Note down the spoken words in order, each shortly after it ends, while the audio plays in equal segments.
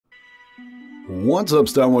What's up,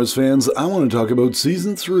 Star Wars fans? I want to talk about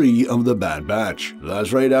Season 3 of The Bad Batch.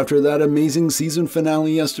 That's right, after that amazing season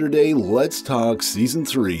finale yesterday, let's talk Season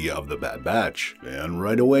 3 of The Bad Batch. And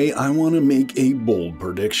right away, I want to make a bold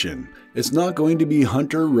prediction. It's not going to be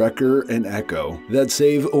Hunter, Wrecker, and Echo that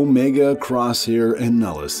save Omega, Crosshair, and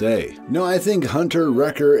Nala Se. No, I think Hunter,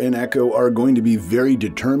 Wrecker, and Echo are going to be very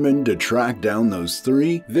determined to track down those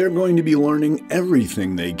three. They're going to be learning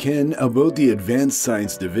everything they can about the Advanced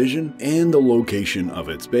Science Division and the location of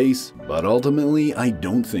its base, but ultimately, I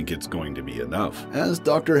don't think it's going to be enough. As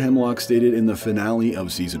Dr. Hemlock stated in the finale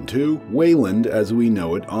of Season 2, Wayland, as we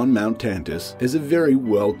know it on Mount Tantiss, is a very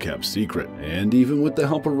well-kept secret, and even with the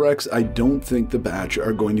help of Rex, I don't think the Batch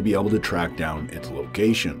are going to be able to track down its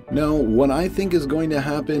location. Now, what I think is going to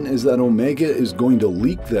happen is that Omega is going to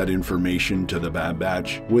leak that information to the Bad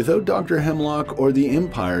Batch without Dr. Hemlock or the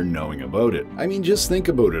Empire knowing about it. I mean, just think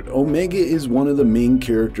about it. Omega is one of the main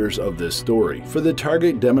characters of this story. For the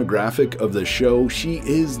target demographic of the show, she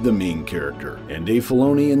is the main character. And Dave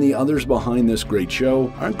Filoni and the others behind this great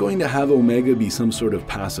show aren't going to have Omega be some sort of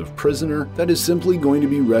passive prisoner that is simply going to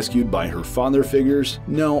be rescued by her father figures.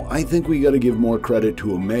 No, I think we gotta give more credit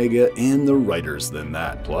to Omega and the writers than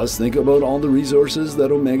that. Plus, think about all the resources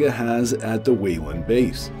that Omega has at the Wayland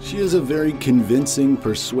base. She is a very convincing,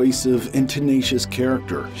 persuasive, and tenacious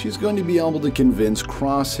character. She's going to be able to convince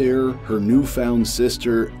Crosshair, her newfound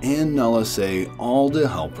sister, and Nala Se all to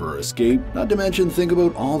help her escape. Not to mention, think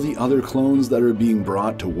about all the other clones that are being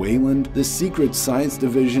brought to Wayland. The Secret Science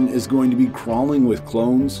Division is going to be crawling with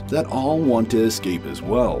clones that all want to escape as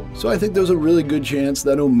well. So I think there's a really good chance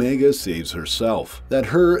that Omega saves herself, that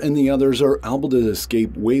her and the others are able to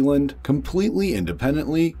escape Wayland completely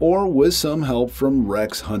independently or with some help from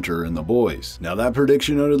Rex, Hunter, and the boys. Now that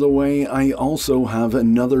prediction out of the way, I also have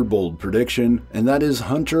another bold prediction, and that is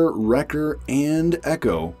Hunter, Wrecker, and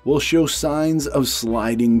Echo will show signs of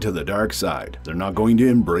sliding to the dark side. They're not going to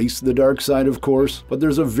embrace the dark side, of course, but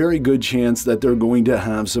there's a very good chance that they're going to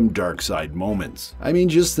have some dark side moments. I mean,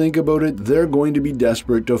 just think about it. They're going to be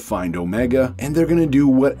desperate to find Omega, and they're going to do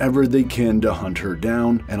whatever they can to hunt her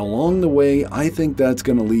down, and along the way, I think that's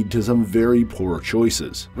going to lead to some very poor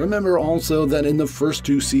choices. Remember also that in the first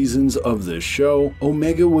two seasons of this show,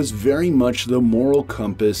 Omega was very much the moral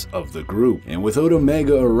compass of the group, and without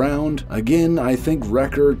Omega around, again, I think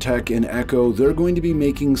Wrecker, Tech, and Echo, they're going to be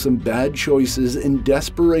making some bad choices in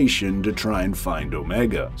desperation to try and find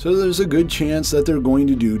Omega. So there's a good chance that they're going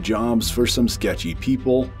to do jobs for some sketchy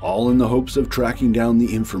people, all in the hopes of tracking down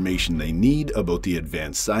the information they need about the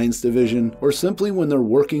Advanced Science Division, or simply when they're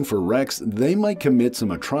working for Rex, they might commit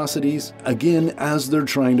some atrocities, again as they're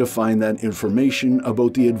trying to find that information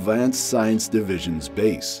about the Advanced Science Division's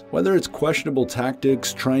base. Whether it's questionable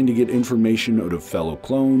tactics trying to get information out of fellow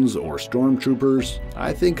clones or stormtroopers,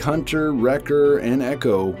 I think Hunter, Wrecker, and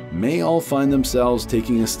Echo may all find themselves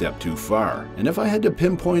taking a step too far. And if I had to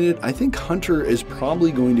pinpoint it, I think Hunter is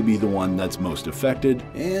probably going to be the one that's most affected,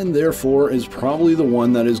 and therefore is probably the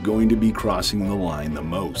one that is going to be crossing the line the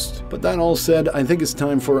most. But that all said, I think it's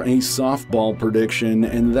time for a softball prediction,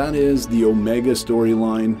 and that is the Omega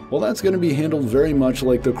storyline. Well, that's going to be handled very much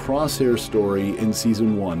like the Crosshair story in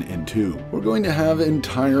Season 1 and 2. We're going to have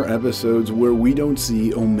entire episodes where we don't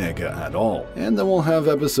see Omega at all, and then we'll have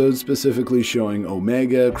episodes specifically showing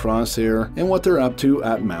Omega, Crosshair, and what they're up to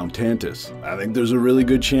at Mount Tantiss. I think there's a really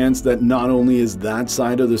good chance that not only is that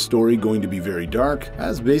side of the story going to be very dark,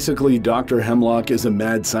 as basically Dr. Hemlock is a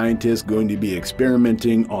mad scientist going to be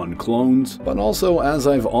experimenting on clones, but also, as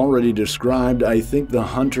I've already described, I think the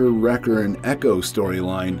Hunter, Wrecker, and Echo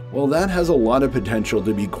storyline, well, that has a lot of potential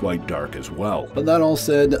to be quite dark as well. But that all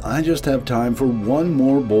said, I just have time for one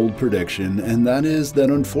more bold prediction, and that is that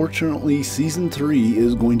unfortunately Season 3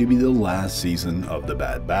 is going to be the last season of The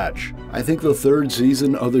Bad Batch. I think the third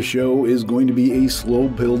season of the show is going to be a slow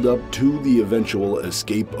build-up to the eventual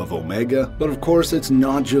escape of Omega, but of course it's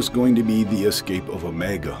not just going to be the escape of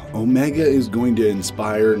Omega. Omega is going to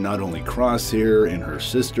inspire not only Crosshair and her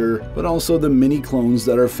sister, but also the mini clones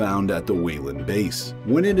that are found at the Wayland base.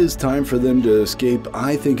 When it is time for them to escape,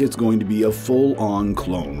 I think it's going to be a full-on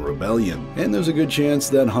clone rebellion, and there's a good chance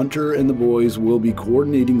that Hunter and the boys will be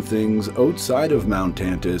coordinating things outside of Mount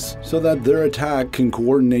Tantiss so that their attack can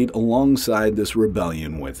coordinate alongside this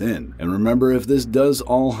rebellion within. And remember, if this does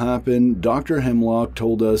all happen, Dr. Hemlock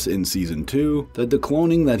told us in Season 2 that the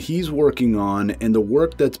cloning that he's working on and the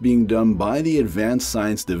work that's being done by the Advanced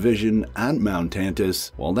Science Division at Mount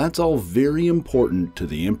Tantiss, well, that's all very important to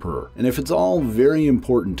the Emperor. And if it's all very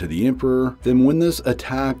important to the Emperor, then when this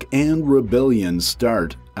attack and rebellion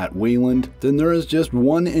start at Wayland, then there is just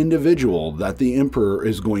one individual that the Emperor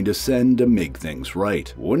is going to send to make things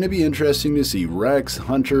right. Wouldn't it be interesting to see Rex,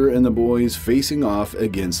 Hunter, and the boys facing off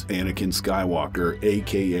against Anakin Skywalker,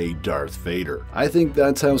 aka Darth Vader? I think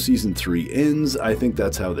that's how Season 3 ends. I think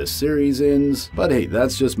that's how this series ends. But hey,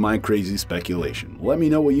 that's just my crazy speculation. Let me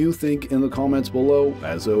know what you think in the comments below.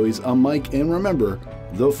 As always, I'm Mike, and remember,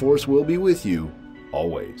 the Force will be with you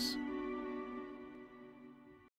always.